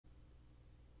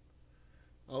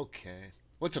Okay.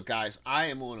 What's up, guys? I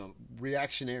am on a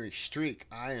reactionary streak.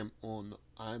 I'm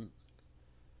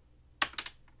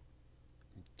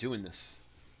doing this.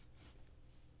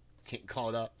 Getting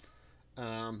caught up.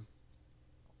 Um,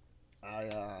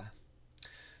 I,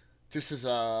 this is,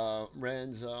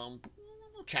 Ren's,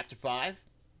 chapter 5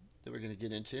 that we're going to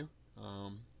get into.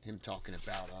 Him talking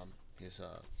about, his,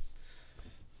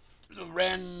 the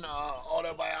Ren,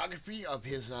 autobiography of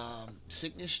his,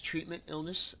 sickness, treatment,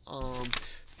 illness,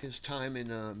 his time in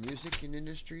music and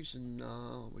industries, and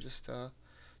just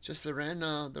the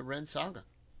Ren saga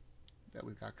that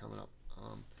we've got coming up.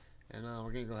 And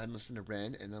we're gonna go ahead and listen to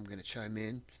Ren, and I'm gonna chime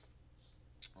in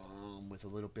with a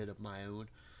little bit of my own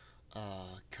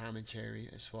commentary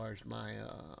as far as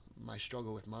my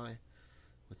struggle with my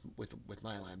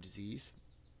Lyme disease,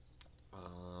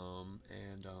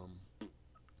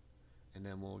 and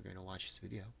then we're gonna watch this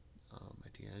video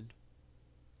at the end.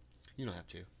 You don't have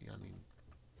to. I mean,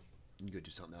 you can go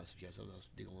do something else if you have something else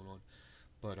going on.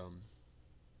 But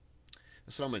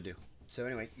that's what I'm gonna do. So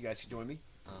anyway, you guys can join me.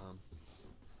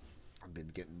 I've been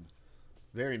getting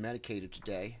very medicated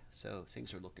today, so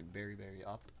things are looking very, very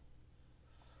up.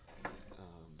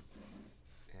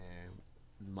 And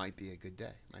might be a good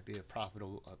day. Might be a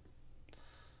profitable,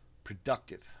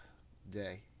 productive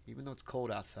day. Even though it's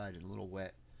cold outside and a little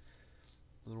wet,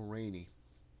 a little rainy.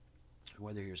 The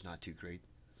weather here is not too great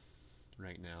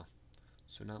right now,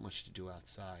 so not much to do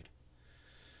outside.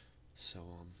 So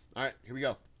all right, here we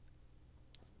go.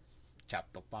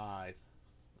 Chapter 5.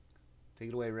 Take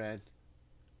it away, Ren.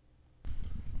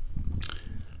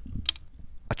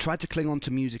 I tried to cling on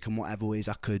to music in whatever ways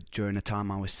I could during the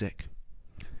time I was sick.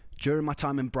 During my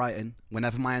time in Brighton,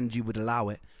 whenever my energy would allow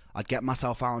it, I'd get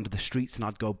myself out onto the streets and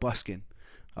I'd go busking,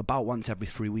 about once every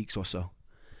 3 weeks or so.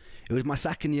 It was my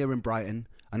second year in Brighton,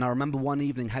 and I remember one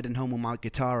evening heading home with my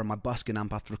guitar and my busking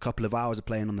amp after a couple of hours of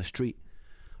playing on the street.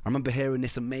 I remember hearing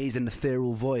this amazing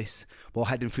ethereal voice while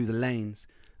heading through the lanes,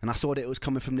 and I saw that it was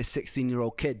coming from this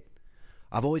 16-year-old kid.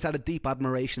 I've always had a deep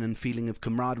admiration and feeling of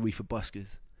camaraderie for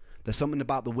buskers. There's something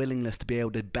about the willingness to be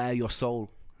able to bare your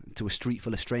soul to a street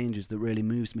full of strangers that really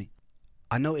moves me.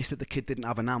 I noticed that the kid didn't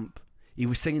have an amp. He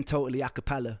was singing totally a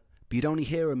cappella, but you'd only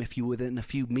hear him if you were within a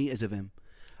few meters of him.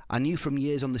 I knew from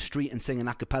years on the street and singing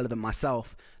a cappella than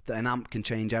myself that an amp can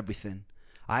change everything.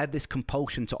 I had this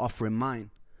compulsion to offer him mine.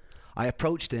 I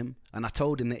approached him and I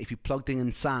told him that if he plugged in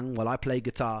and sang while I played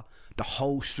guitar, the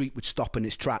whole street would stop in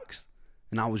its tracks.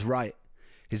 And I was right.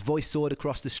 His voice soared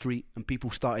across the street and people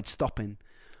started stopping.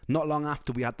 Not long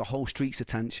after, we had the whole street's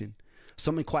attention.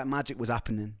 Something quite magic was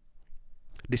happening.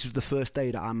 This was the first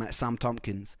day that I met Sam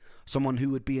Tompkins, someone who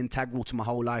would be integral to my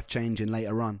whole life changing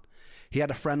later on. He had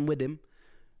a friend with him,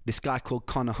 this guy called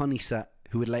Connor Honeyset,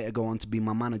 who would later go on to be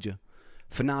my manager.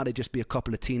 For now, they'd just be a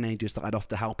couple of teenagers that I'd have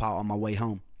to help out on my way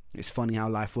home. It's funny how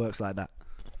life works like that.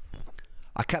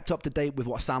 I kept up to date with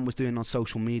what Sam was doing on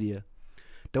social media.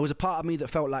 There was a part of me that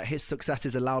felt like his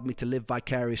successes allowed me to live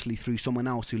vicariously through someone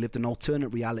else who lived an alternate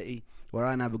reality where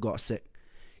I never got sick.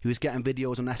 He was getting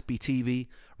videos on SBTV,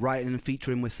 writing and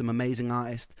featuring with some amazing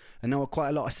artists, and there were quite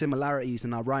a lot of similarities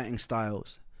in our writing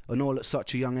styles, and all at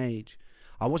such a young age.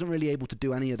 I wasn't really able to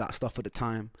do any of that stuff at the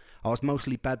time. I was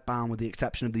mostly bedbound with the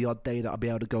exception of the odd day that I'd be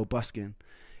able to go busking.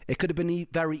 It could have been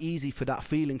very easy for that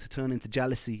feeling to turn into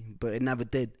jealousy, but it never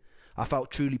did. I felt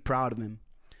truly proud of him.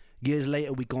 Years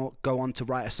later, we go on to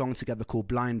write a song together called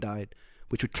Blind Eyed,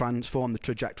 which would transform the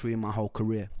trajectory of my whole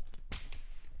career.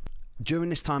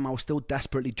 During this time, I was still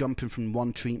desperately jumping from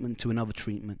one treatment to another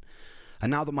treatment.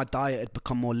 And now that my diet had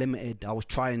become more limited, I was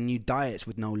trying new diets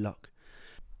with no luck.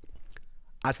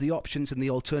 As the options in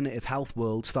the alternative health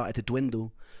world started to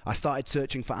dwindle, I started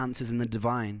searching for answers in the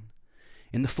divine.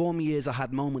 In the former years, I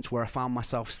had moments where I found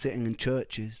myself sitting in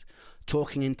churches,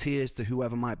 talking in tears to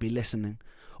whoever might be listening,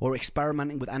 or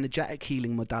experimenting with energetic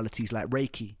healing modalities like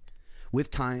Reiki. With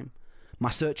time,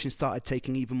 my searching started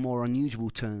taking even more unusual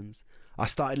turns. I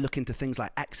started looking to things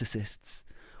like exorcists.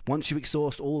 Once you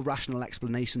exhaust all rational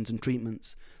explanations and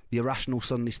treatments, the irrational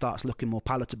suddenly starts looking more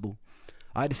palatable.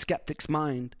 I had a skeptic's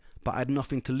mind, but I had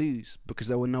nothing to lose because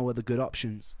there were no other good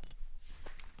options.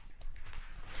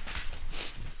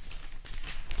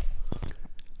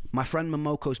 My friend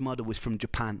Momoko's mother was from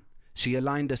Japan. She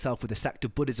aligned herself with a sect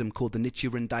of Buddhism called the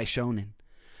Nichiren Daishonin.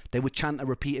 They would chant a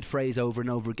repeated phrase over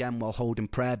and over again while holding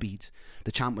prayer beads.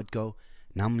 The chant would go,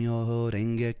 Nam-myoho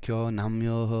Renge-kyo,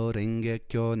 Nam-myoho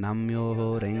Renge-kyo,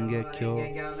 Nam-myoho Renge-kyo,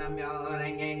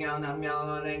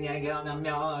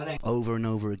 over and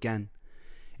over again.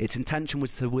 Its intention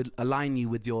was to align you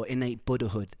with your innate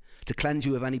Buddhahood, to cleanse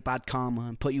you of any bad karma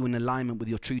and put you in alignment with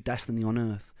your true destiny on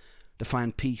earth, to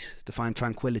find peace, to find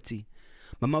tranquility.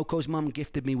 Momoko's mum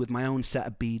gifted me with my own set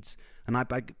of beads, and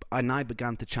I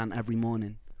began to chant every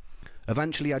morning.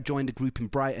 Eventually I joined a group in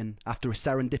Brighton after a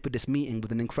serendipitous meeting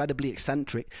with an incredibly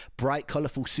eccentric, bright,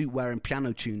 colourful suit-wearing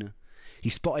piano tuner. He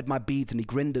spotted my beads and he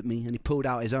grinned at me and he pulled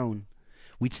out his own.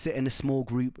 We'd sit in a small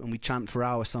group and we'd chant for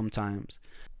hours sometimes.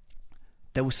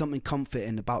 There was something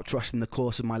comforting about trusting the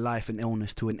course of my life and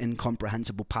illness to an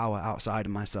incomprehensible power outside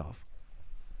of myself.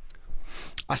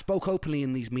 I spoke openly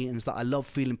in these meetings that I loved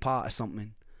feeling part of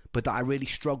something, but that I really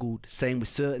struggled saying with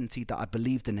certainty that I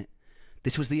believed in it.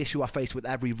 This was the issue I faced with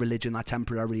every religion I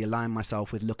temporarily aligned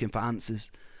myself with, looking for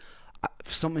answers.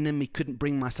 Something in me couldn't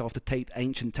bring myself to take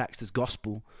ancient texts as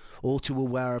gospel, all too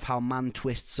aware of how man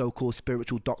twists so-called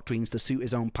spiritual doctrines to suit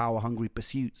his own power-hungry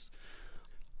pursuits.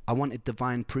 I wanted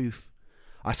divine proof.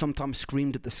 I sometimes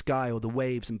screamed at the sky or the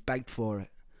waves and begged for it.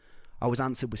 I was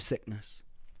answered with sickness.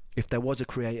 If there was a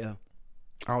creator,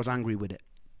 I was angry with it.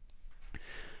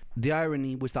 The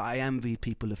irony was that I envied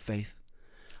people of faith.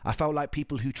 I felt like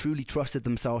people who truly trusted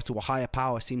themselves to a higher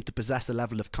power seemed to possess a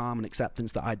level of calm and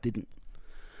acceptance that I didn't.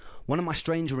 One of my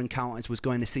stranger encounters was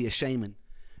going to see a shaman.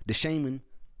 The shaman,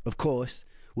 of course,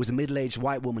 was a middle-aged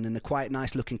white woman in a quite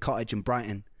nice-looking cottage in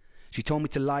Brighton. She told me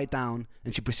to lie down,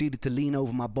 and she proceeded to lean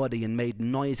over my body and made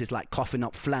noises like coughing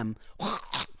up phlegm,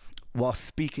 while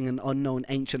speaking an unknown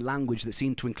ancient language that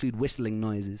seemed to include whistling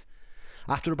noises.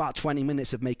 After about 20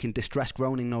 minutes of making distressed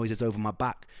groaning noises over my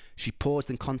back, she paused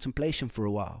in contemplation for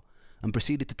a while, and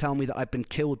proceeded to tell me that I'd been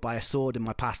killed by a sword in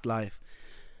my past life.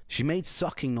 She made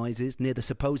sucking noises near the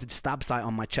supposed stab site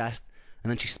on my chest,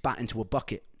 and then she spat into a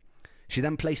bucket. She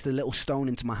then placed a little stone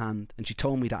into my hand, and she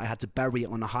told me that I had to bury it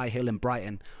on a high hill in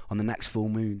Brighton on the next full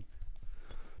moon.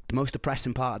 The most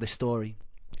depressing part of this story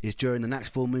is during the next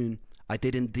full moon, I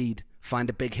did indeed find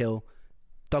a big hill,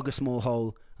 dug a small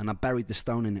hole, and I buried the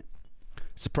stone in it.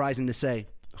 Surprising to say,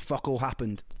 fuck all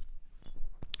happened.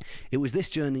 It was this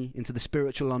journey into the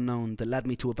spiritual unknown that led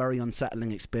me to a very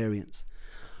unsettling experience.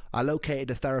 I located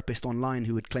a therapist online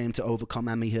who had claimed to overcome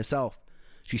ME herself.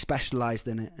 She specialised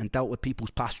in it and dealt with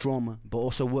people's past trauma, but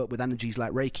also worked with energies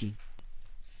like Reiki.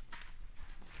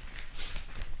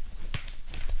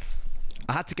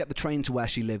 I had to get the train to where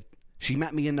she lived. She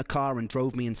met me in the car and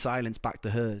drove me in silence back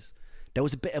to hers. There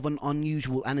was a bit of an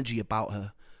unusual energy about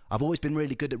her. I've always been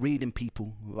really good at reading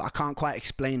people. I can't quite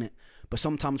explain it, but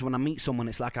sometimes when I meet someone,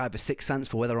 it's like I have a sixth sense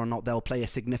for whether or not they'll play a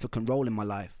significant role in my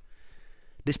life.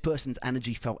 This person's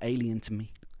energy felt alien to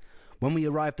me. When we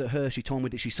arrived at her, she told me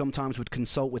that she sometimes would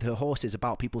consult with her horses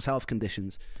about people's health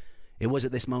conditions. It was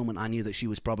at this moment I knew that she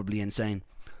was probably insane.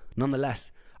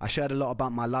 Nonetheless, I shared a lot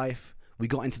about my life. We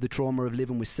got into the trauma of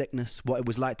living with sickness, what it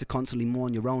was like to constantly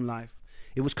mourn your own life.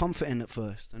 It was comforting at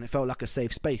first, and it felt like a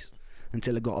safe space,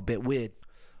 until it got a bit weird.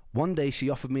 One day she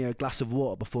offered me a glass of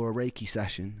water before a Reiki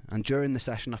session, and during the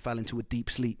session I fell into a deep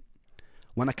sleep.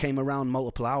 When I came around,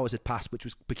 multiple hours had passed, which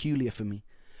was peculiar for me.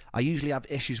 I usually have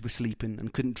issues with sleeping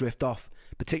and couldn't drift off,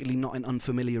 particularly not in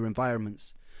unfamiliar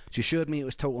environments. She assured me it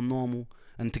was total normal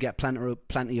and to get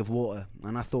plenty of water,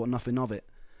 and I thought nothing of it.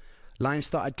 Lines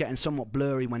started getting somewhat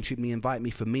blurry when she'd invite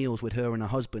me for meals with her and her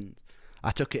husband.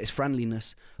 I took it as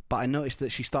friendliness, but I noticed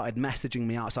that she started messaging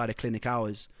me outside of clinic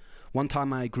hours. One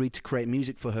time I agreed to create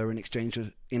music for her in exchange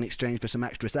for some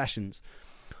extra sessions.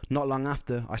 Not long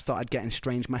after, I started getting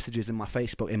strange messages in my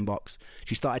Facebook inbox.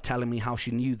 She started telling me how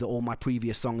she knew that all my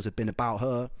previous songs had been about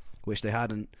her, which they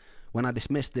hadn't. When I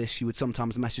dismissed this, she would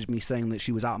sometimes message me saying that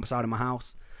she was outside of my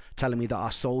house, telling me that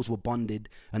our souls were bonded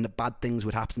and that bad things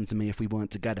would happen to me if we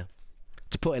weren't together.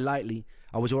 To put it lightly,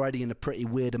 I was already in a pretty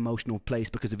weird emotional place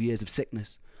because of years of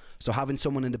sickness. So having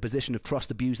someone in a position of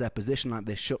trust abuse their position like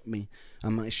this shook me,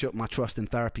 and it shook my trust in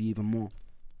therapy even more.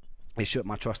 It shook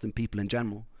my trust in people in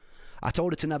general. I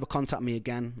told her to never contact me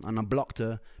again, and I blocked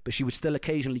her, but she would still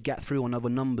occasionally get through on other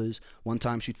numbers. One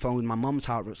time she'd phoned my mum's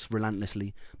house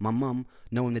relentlessly. My mum,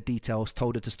 knowing the details,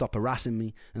 told her to stop harassing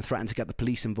me and threatened to get the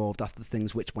police involved after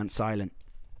things which went silent.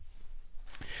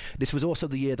 This was also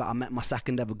the year that I met my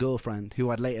second ever girlfriend, who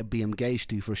I'd later be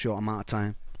engaged to for a short amount of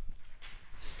time.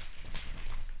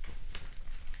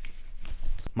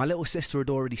 My little sister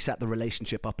had already set the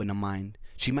relationship up in her mind.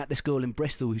 She met this girl in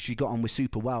Bristol who she got on with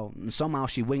super well, and somehow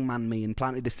she wingmanned me and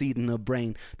planted the seed in her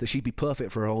brain that she'd be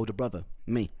perfect for her older brother,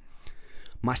 me.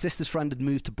 My sister's friend had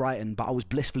moved to Brighton, but I was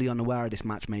blissfully unaware of this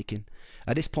matchmaking.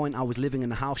 At this point, I was living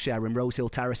in a house share in Rose Hill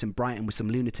Terrace in Brighton with some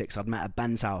lunatics I'd met at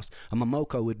Ben's house, and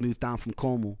Momoko had moved down from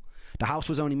Cornwall. The house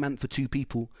was only meant for 2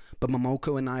 people, but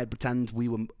Momoko and I had pretended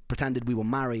we were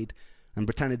married and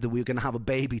pretended that we were going to have a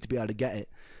baby to be able to get it.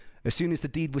 As soon as the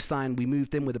deed was signed, we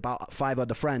moved in with about 5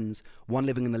 other friends, one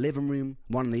living in the living room,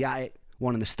 one in the attic,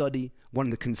 one in the study, one in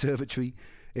the conservatory.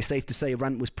 It's safe to say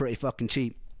rent was pretty fucking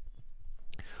cheap.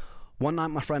 One night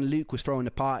my friend Luke was throwing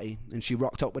a party and she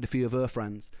rocked up with a few of her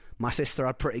friends. My sister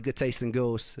had pretty good taste in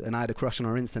girls and I had a crush on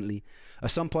her instantly. At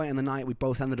some point in the night we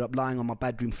both ended up lying on my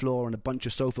bedroom floor on a bunch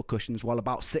of sofa cushions while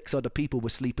about 6 other people were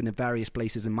sleeping in various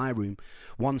places in my room,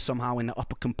 one somehow in the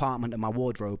upper compartment of my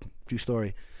wardrobe. True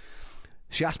story.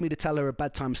 She asked me to tell her a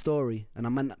bedtime story and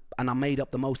I made up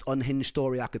the most unhinged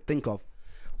story I could think of.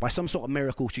 By some sort of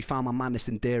miracle she found my madness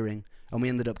endearing and we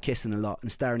ended up kissing a lot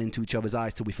and staring into each other's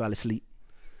eyes till we fell asleep.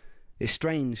 It's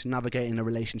strange navigating a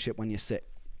relationship when you're sick.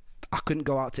 I couldn't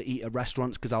go out to eat at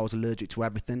restaurants because I was allergic to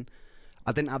everything.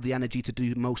 I didn't have the energy to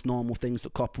do most normal things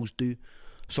that couples do.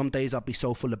 Some days I'd be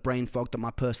so full of brain fog that my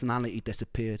personality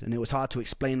disappeared, and it was hard to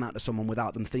explain that to someone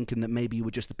without them thinking that maybe you were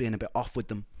just being a bit off with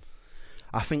them.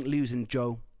 I think losing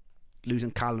Joe, losing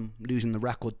Callum, losing the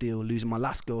record deal, losing my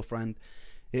last girlfriend,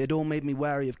 it had all made me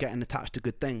wary of getting attached to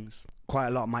good things. Quite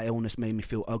a lot of my illness made me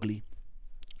feel ugly,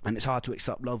 and it's hard to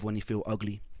accept love when you feel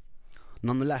ugly.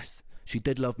 Nonetheless, she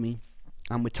did love me,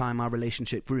 and with time our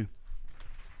relationship grew.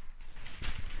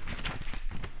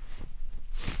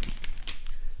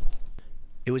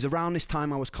 It was around this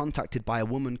time I was contacted by a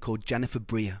woman called Jennifer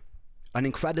Breer, an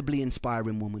incredibly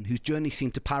inspiring woman whose journey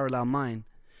seemed to parallel mine.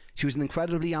 She was an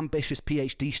incredibly ambitious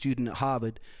PhD student at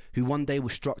Harvard who one day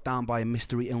was struck down by a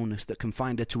mystery illness that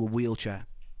confined her to a wheelchair.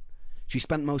 She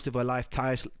spent most of her life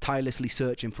tirelessly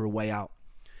searching for a way out.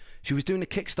 She was doing a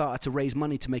Kickstarter to raise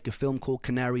money to make a film called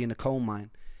Canary in a Coal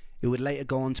Mine. It would later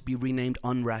go on to be renamed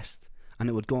Unrest, and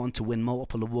it would go on to win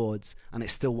multiple awards, and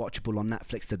it's still watchable on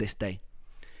Netflix to this day.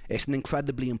 It's an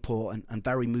incredibly important and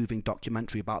very moving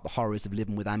documentary about the horrors of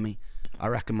living with ME. I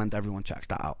recommend everyone checks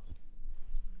that out.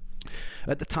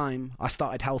 At the time, I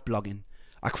started health blogging.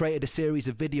 I created a series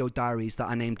of video diaries that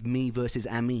I named Me versus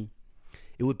ME.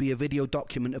 It would be a video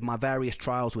document of my various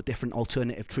trials with different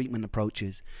alternative treatment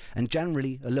approaches, and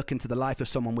generally a look into the life of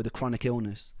someone with a chronic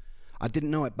illness. I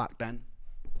didn't know it back then,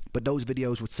 but those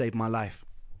videos would save my life.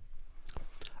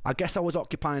 I guess I was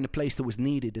occupying a place that was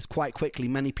needed, as quite quickly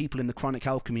many people in the chronic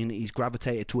health communities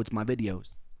gravitated towards my videos.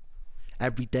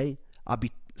 Every day, I'd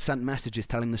be sent messages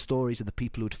telling the stories of the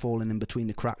people who had fallen in between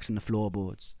the cracks in the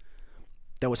floorboards.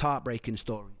 There was heartbreaking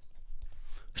stories.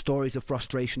 Stories of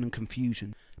frustration and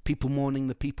confusion. People mourning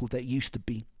the people that used to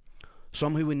be.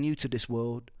 Some who were new to this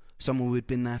world, some who had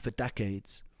been there for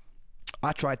decades.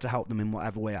 I tried to help them in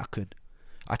whatever way I could.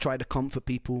 I tried to comfort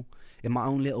people. In my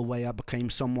own little way, I became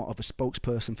somewhat of a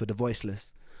spokesperson for the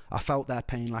voiceless. I felt their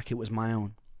pain like it was my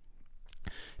own.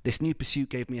 This new pursuit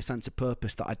gave me a sense of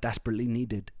purpose that I desperately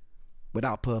needed.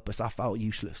 Without purpose, I felt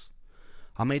useless.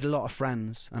 I made a lot of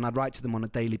friends, and I'd write to them on a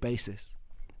daily basis.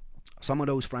 Some of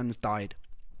those friends died.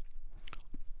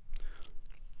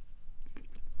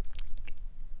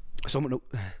 Some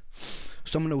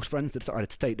of those friends decided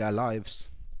to take their lives,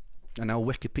 and they were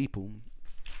wicked people.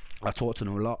 I talked to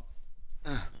them a lot.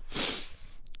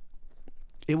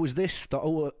 It was this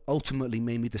that ultimately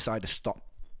made me decide to stop,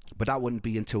 but that wouldn't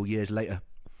be until years later.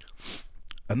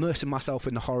 Immersing myself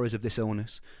in the horrors of this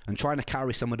illness and trying to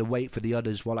carry some of the weight for the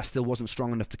others while I still wasn't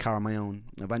strong enough to carry my own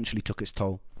eventually took its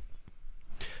toll.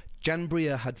 Jen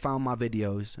Breer had found my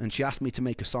videos and she asked me to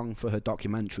make a song for her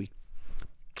documentary.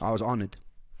 I was honoured.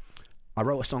 I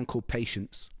wrote a song called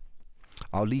Patience.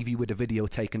 I'll leave you with a video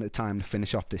taken at a time to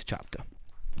finish off this chapter.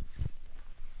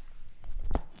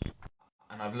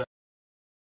 And I've learned.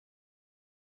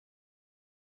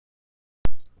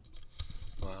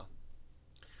 Wow.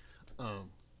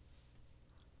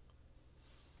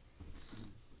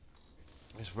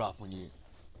 It's rough when you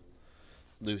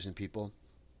losing people.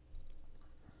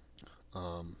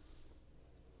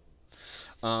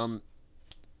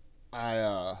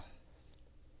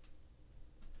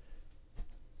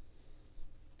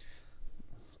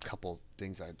 Couple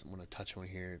things I want to touch on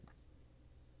here,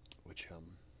 which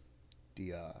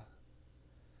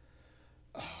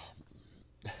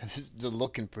the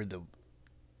looking for the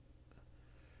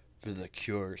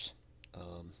cures,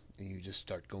 and you just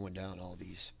start going down all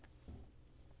these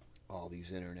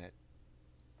internet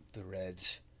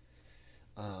threads,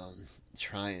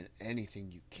 trying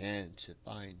anything you can to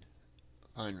find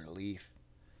relief.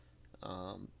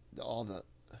 All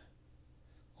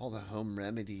the home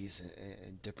remedies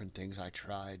and different things I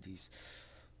tried, these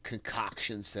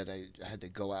concoctions that I had to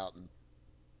go out and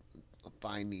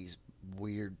find these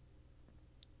weird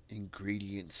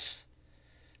ingredients.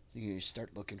 You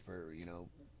start looking for,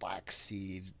 black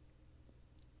seed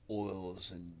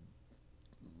oils and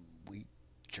wheat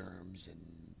germs and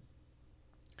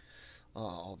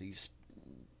all these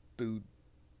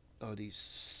these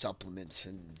supplements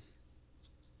and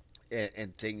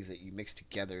things that you mix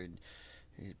together and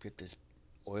you get this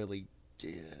oily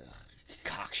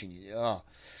concoction.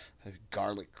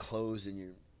 Garlic cloves in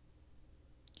your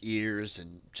ears,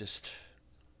 and just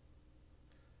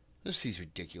these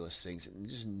ridiculous things, and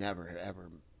just never ever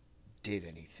did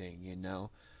anything.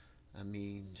 I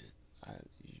mean, I,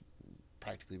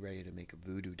 practically ready to make a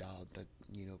voodoo doll that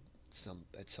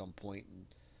at some point and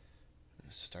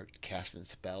start casting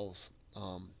spells.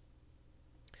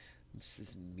 This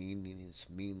is meaningless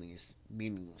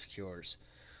cures.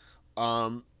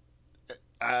 Um,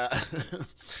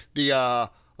 the a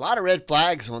lot of red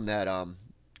flags on that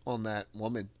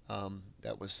woman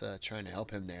that was trying to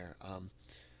help him there.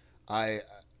 I,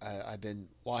 I've been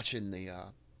watching the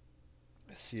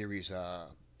series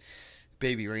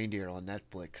Baby Reindeer on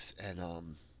Netflix,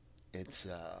 and it's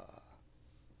a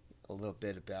little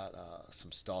bit about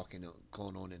some stalking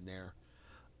going on in there.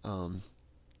 Um,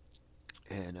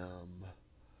 and uh,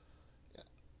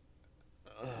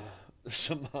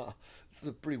 some It's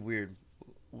a pretty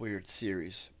weird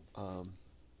series. And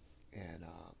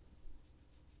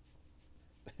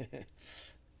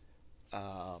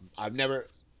I've never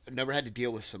had to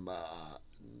deal with some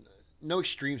no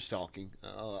extreme stalking,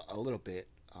 a little bit,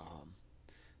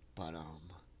 but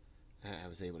I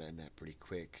was able to end that pretty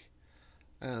quick.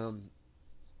 Um,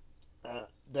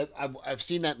 I've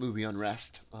seen that movie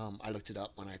Unrest. I looked it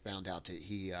up when I found out that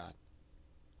he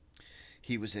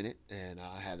was in it, and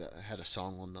I had a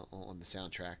song on the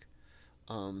soundtrack.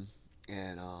 Um,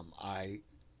 and I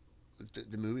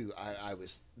the movie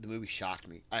the movie shocked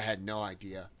me. I had no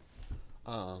idea.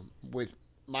 With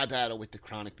my battle with the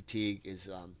chronic fatigue is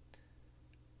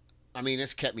I mean,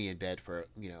 it's kept me in bed for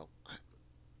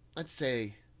let's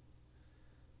say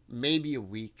maybe a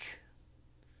week,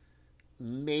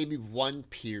 maybe one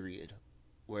period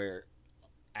where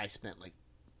I spent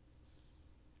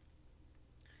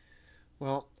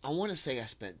I want to say I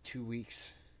spent 2 weeks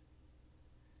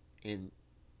in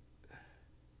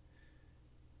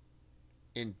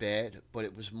bed, but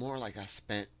it was more like I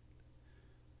spent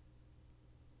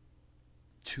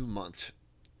 2 months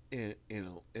in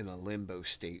a limbo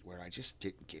state where I just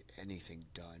didn't get anything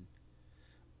done,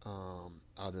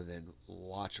 other than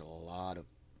watch a lot of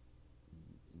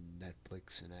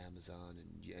Netflix and Amazon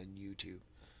and YouTube.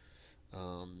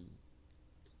 Um,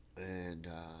 and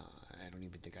I don't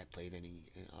even think I played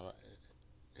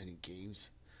any games,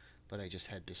 but I just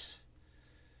had this,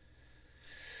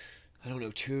 I don't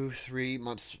know, 2 3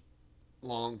 months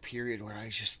long period where I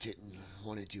just didn't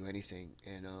want to do anything,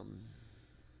 and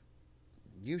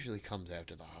usually comes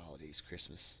after the holidays,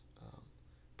 Christmas.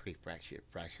 Pretty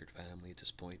fractured family at this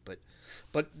point, but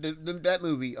that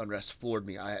movie Unrest floored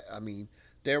me. I mean,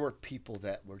 there were people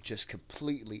that were just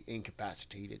completely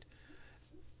incapacitated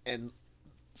and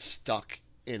stuck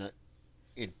in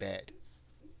bed.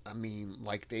 I mean,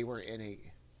 like they were in a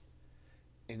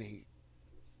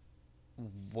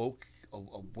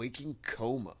waking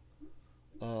coma.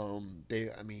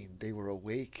 They were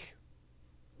awake,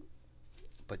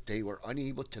 but they were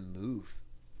unable to move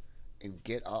and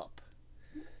get up.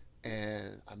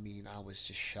 And I mean, I was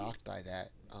just shocked by that.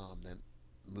 That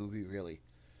movie really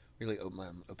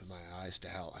opened my eyes to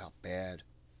how bad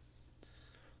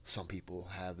some people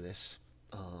have this.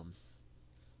 Um,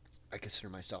 I consider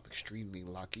myself extremely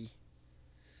lucky,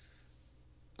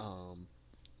 um,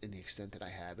 in the extent that I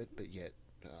have it, but yet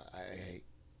I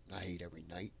hate every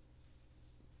night.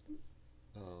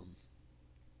 Um,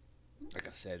 like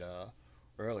I said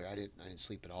earlier, I didn't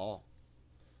sleep at all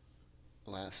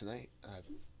last night. I've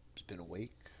just been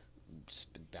awake,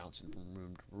 just been bouncing from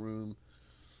room to room,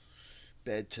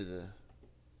 bed to the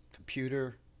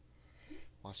computer,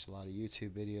 watched a lot of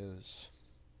YouTube videos,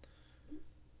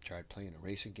 tried playing a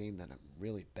racing game that I'm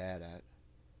really bad at.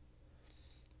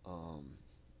 Um,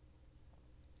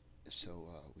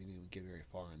 we didn't get very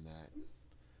far in that,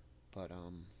 but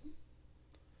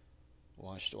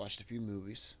watched a few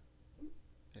movies.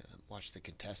 Watched The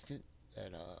Contestant,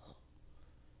 that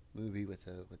movie with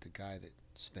the guy that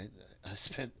spent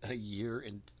a year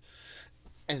and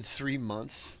 3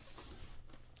 months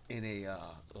in a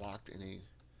locked in a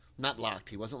not locked.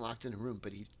 He wasn't locked in a room,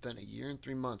 but he spent a year and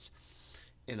 3 months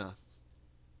in a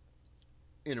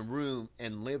room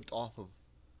and lived off of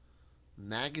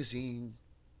magazine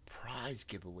prize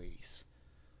giveaways,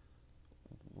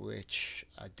 which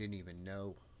I didn't even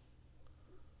know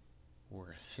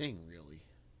were a thing, really.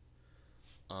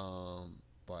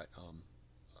 But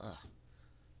uh,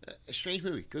 a strange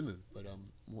movie, good movie, but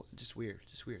just weird,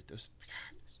 those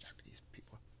Japanese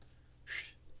people,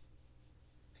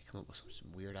 they come up with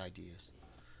some weird ideas.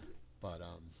 But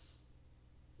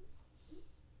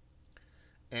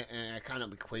and I kind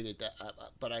of equated that,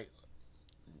 but uh,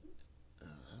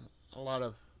 a lot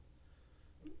of.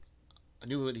 I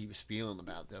knew what he was feeling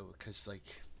about though, because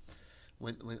like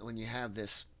when you have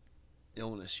this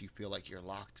illness, you feel like you're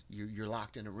locked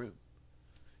in a room.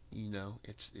 You know,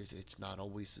 it's not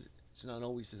always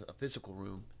a physical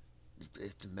room.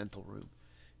 It's a mental room,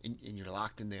 and you're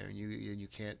locked in there, and you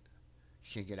can't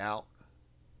get out.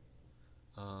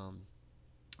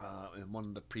 In one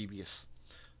of the previous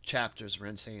chapters,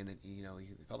 Rens saying that he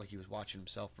felt like he was watching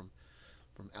himself from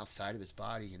outside of his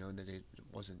body, and that it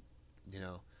wasn't,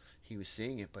 he was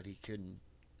seeing it, but he couldn't.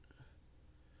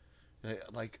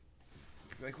 Like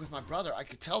with my brother, I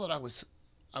could tell that I was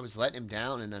letting him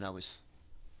down, and that I was,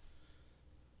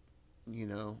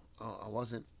 I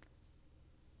wasn't.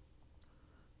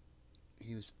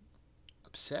 He was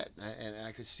upset, and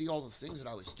I could see all the things that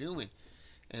I was doing,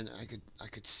 and I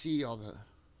could see all the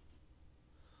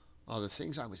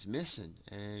things I was missing,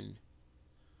 and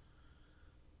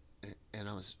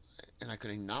I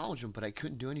could acknowledge them, but I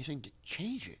couldn't do anything to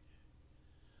change it,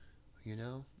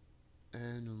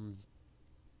 and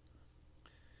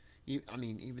I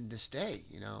mean, even this day,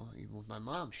 even with my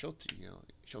mom, she'll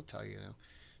tell you,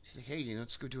 she's like, hey,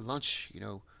 let's go do lunch,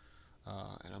 and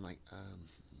I'm like,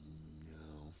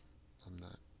 no,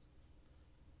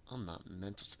 I'm not in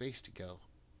mental space to go.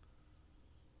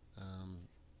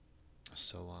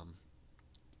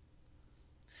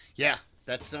 Yeah,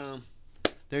 that's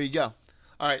there you go.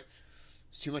 All right,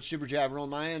 it's too much jibber jabber on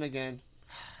my end again.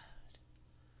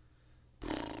 A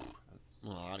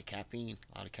lot of caffeine.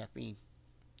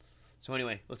 So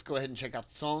anyway, let's go ahead and check out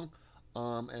the song,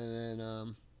 and then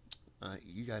I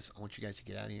want you guys to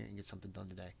get out of here and get something done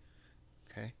today.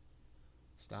 Okay?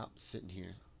 Stop sitting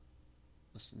here.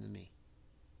 Listen to me.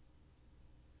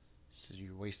 This is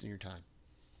you're wasting your time.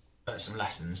 Some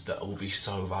lessons that will be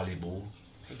so valuable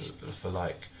for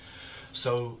like.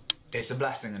 So it's a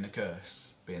blessing and a curse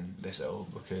being this ill,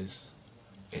 because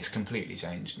it's completely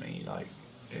changed me. Like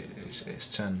it's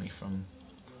turned me from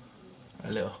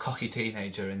a little cocky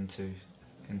teenager into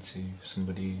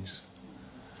somebody who's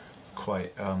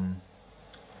quite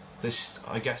this,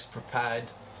 I guess, prepared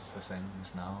for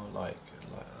things now. Like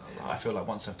I feel like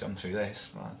once I've gone through this,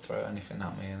 I'll throw anything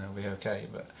at me and it'll be okay.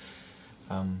 But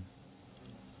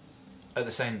at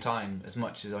the same time, as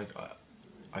much as I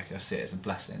see it as a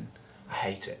blessing, I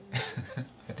hate it.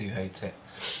 I do hate it.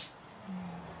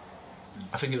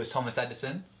 I think it was Thomas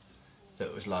Edison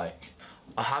that was like,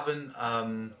 I haven't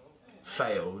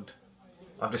failed,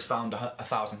 I've just found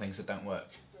 1,000 things that don't work,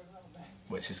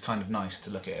 which is kind of nice to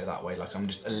look at it that way, like I'm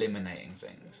just eliminating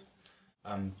things.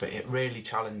 But it really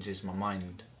challenges my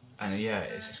mind, and yeah,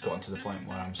 it's just gotten to the point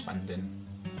where I'm spending,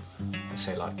 let's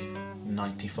say, like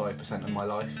 95% of my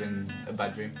life in a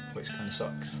bedroom, which kind of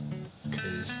sucks,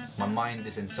 because my mind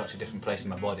is in such a different place in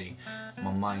my body.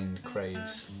 My mind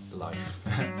craves life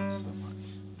so much.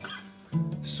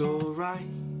 It's alright,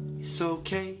 it's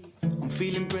okay, I'm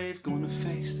feeling brave, gonna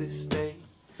face this day.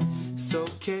 It's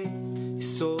okay,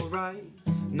 it's alright,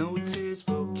 no tears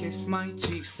will kiss my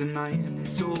cheeks tonight, and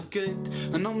it's all good,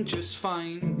 and I'm just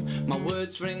fine. My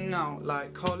words ring out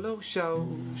like hollow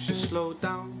shells. Just slow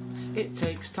down, it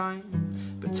takes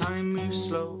time, but time moves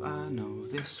slow, I know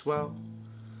this well.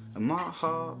 And my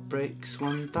heart breaks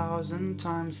 1,000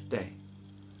 times a day.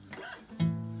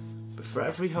 But for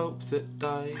every hope that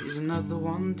dies, another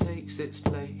one takes its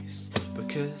place.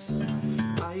 Because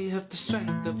I have the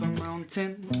strength of a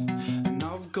mountain, and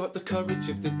I've got the courage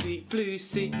of the deep blue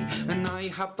sea, and I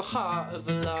have the heart of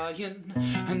a lion,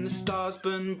 and the stars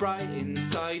burn bright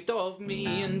inside of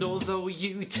me. And although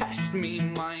you test me,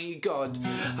 my God,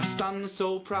 I stand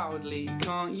so proudly.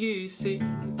 Can't you see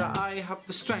that I have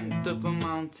the strength of a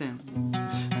mountain,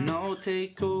 and I'll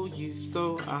take all you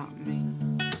throw at me.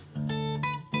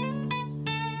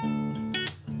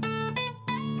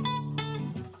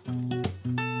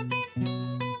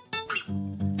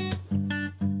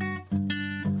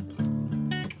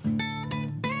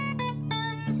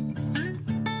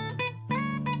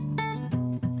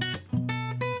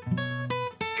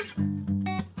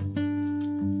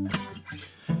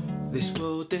 This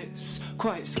world is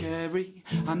quite scary,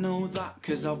 I know that,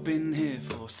 'cause I've been here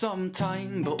for some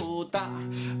time. But all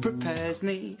that prepares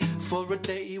me for a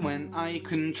day when I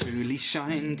can truly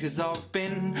shine. 'Cause I've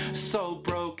been so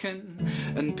broken,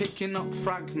 and picking up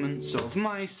fragments of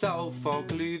myself, I'll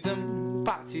glue them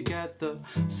back together,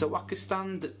 so I can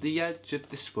stand at the edge of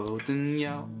this world and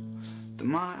yell that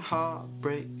my heart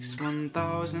breaks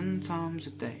 1,000 times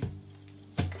a day.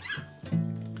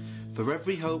 For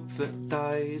every hope that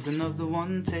dies, another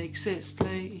one takes its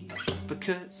place.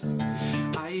 Because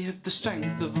I have the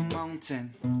strength of a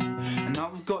mountain, And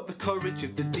I've got the courage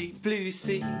of the deep blue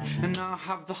sea, and I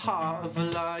have the heart of a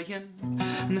lion,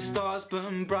 and the stars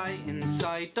burn bright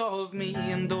inside of me.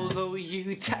 And although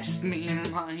you test me,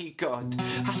 my God,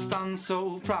 I stand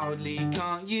so proudly.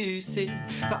 Can't you see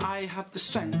that I have the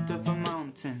strength of a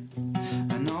mountain,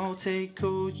 and I'll take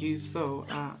all you throw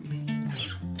at me.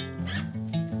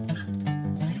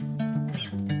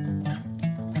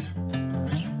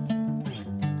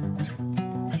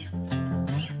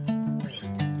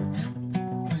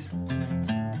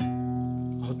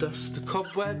 I'll dust the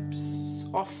cobwebs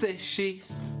off this sheath,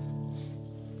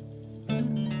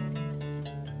 and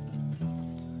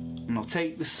I'll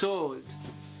take the sword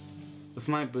of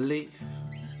my belief,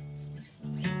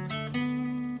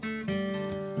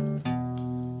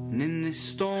 and in this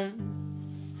storm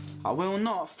I will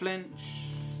not flinch,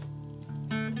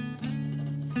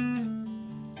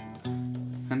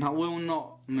 and I will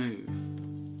not move,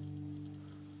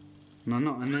 no,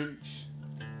 not an inch.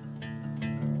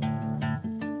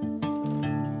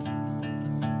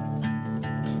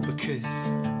 Because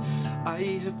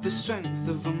I have the strength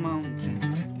of a mountain,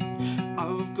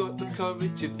 I've got the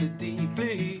courage of the deep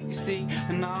blue sea,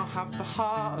 and I'll have the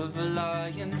heart of a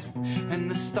lion, and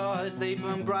the stars they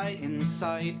burn bright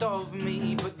inside of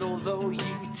me. But although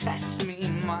you test me,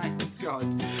 my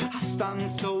God, I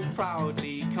stand so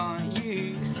proudly. Can't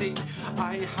you see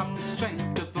I have the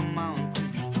strength of a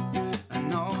mountain,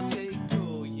 and I'll take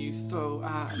all you throw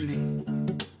at me.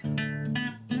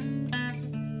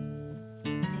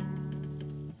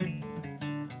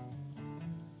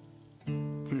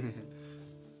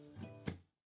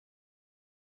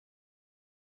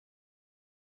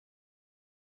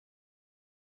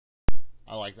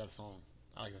 I like that song.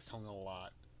 I like that song a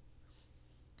lot.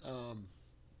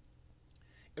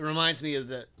 It reminds me of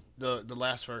the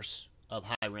last verse of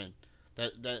High Ren.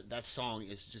 That song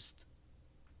is just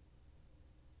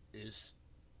is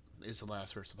the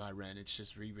last verse of High Ren. It's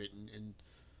just rewritten, and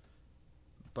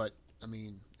but I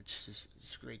mean it's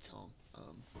a great song.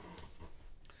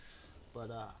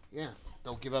 Yeah,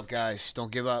 don't give up, guys.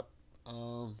 Don't give up.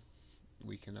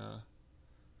 We can I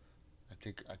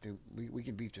think we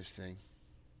can beat this thing.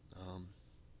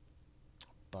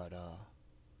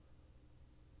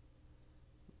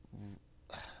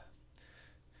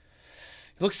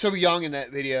 He looks so young in that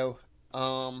video,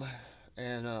 and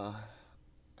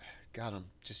God, I'm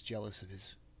just jealous of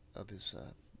his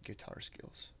guitar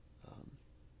skills.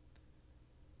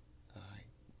 I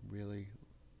really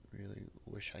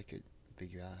wish I could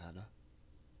figure out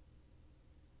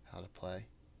how to play.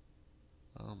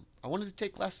 I wanted to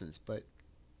take lessons, but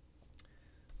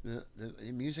the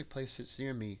music place that's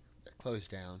near me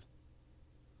closed down.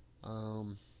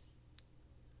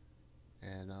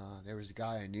 There was a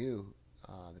guy I knew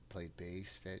that played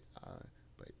bass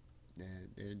but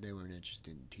they weren't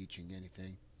interested in teaching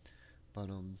anything.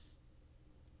 But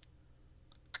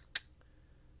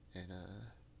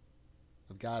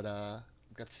I've got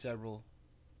several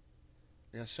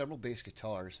bass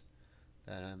guitars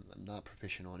that I'm not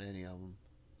proficient on any of them.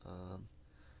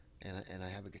 And I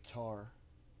have a guitar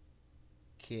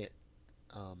kit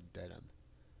that I'm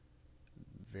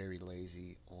very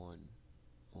lazy on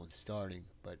starting,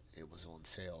 but it was on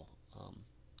sale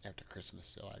after Christmas,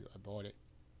 so I bought it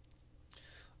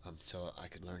so I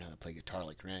could learn how to play guitar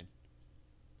like Ren.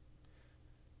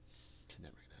 It's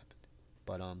never gonna happen.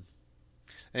 But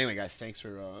anyway, guys, thanks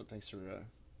for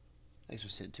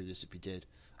sitting through this. If you did,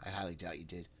 I highly doubt you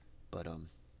did, but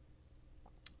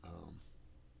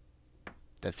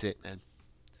that's it, man.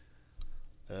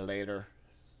 Later.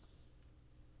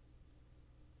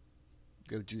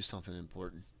 Go do something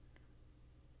important.